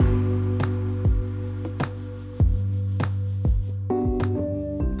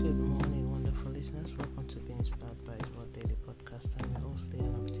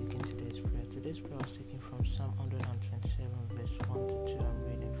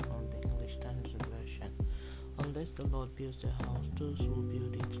Unless the Lord builds the house, those who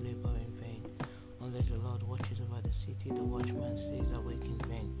build it labor in vain. Unless the Lord watches over the city, the watchman stays awake in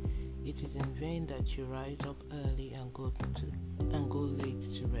vain. It is in vain that you rise up early and go late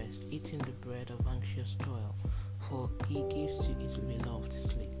to rest, eating the bread of anxious toil, for he gives to his beloved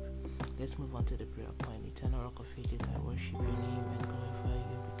sleep. Let's move on to the prayer point. Eternal Rock of Ages, I worship your name and glorify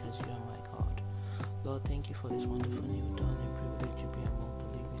you because you are my God. Lord, thank you for this wonderful new dawn and privilege to be among the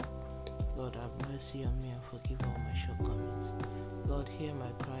living. Lord, have mercy on me and forgive all my shortcomings. Lord, hear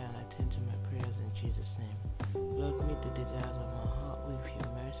my cry and attend to my prayers in Jesus' name. Lord, meet the desires of my heart with your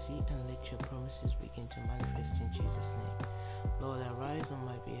mercy and let your promises begin to manifest in Jesus' name. Lord, arise on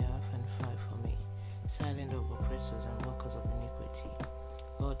my behalf and fight for me. Silence all oppressors and workers of iniquity.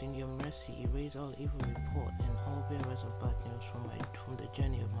 Lord, in your mercy, erase all evil report and all bearers of bad news from the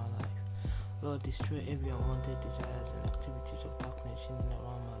journey of my life. Lord, destroy every unwanted desires and activities of darkness in and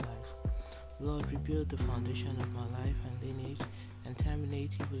around my life. Lord, rebuild the foundation of my life and lineage and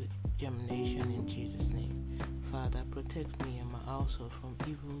terminate evil germination in Jesus' name. Father, protect me and my household from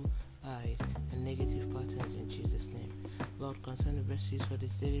evil eyes and negative patterns in Jesus' name. Lord, concern the verses for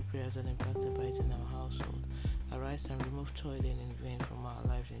these daily prayers that impact the bite in our household. Arise and remove toiling in vain from our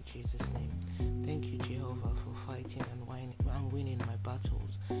lives in Jesus' name. Thank you, Jehovah, for fighting and winning my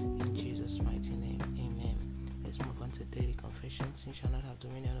battles in Jesus' mighty name. Amen. Let's move on to daily confession. Sin shall not have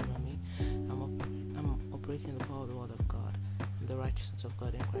dominion over me. I'm operating in the power of the word of God and the righteousness of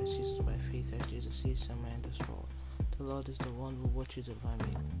God in Christ Jesus by faith as Jesus is somewhere in this world. The Lord is the one who watches over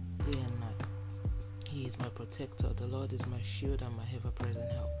me day and night. He is my protector. The Lord is my shield and my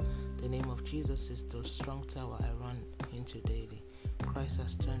ever-present help. The name of Jesus is the strong tower I run into daily. Christ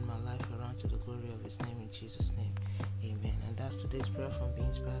has turned my life around to the glory of his name in Jesus' name. Amen. And that's today's prayer from being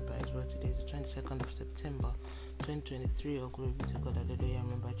inspired by his word. Today is the 22nd of September 2023. Oh, glory be to God. Hallelujah.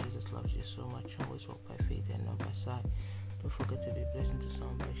 Remember, Jesus loves you so much. Always walk by faith and not by sight. Don't forget to be a blessing to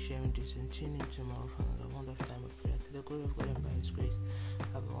someone by sharing this and tuning in tomorrow for another wonderful time of prayer. To the glory of God and by his grace.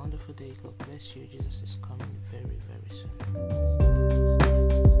 Have a wonderful day. God bless you. Jesus is coming very, very soon.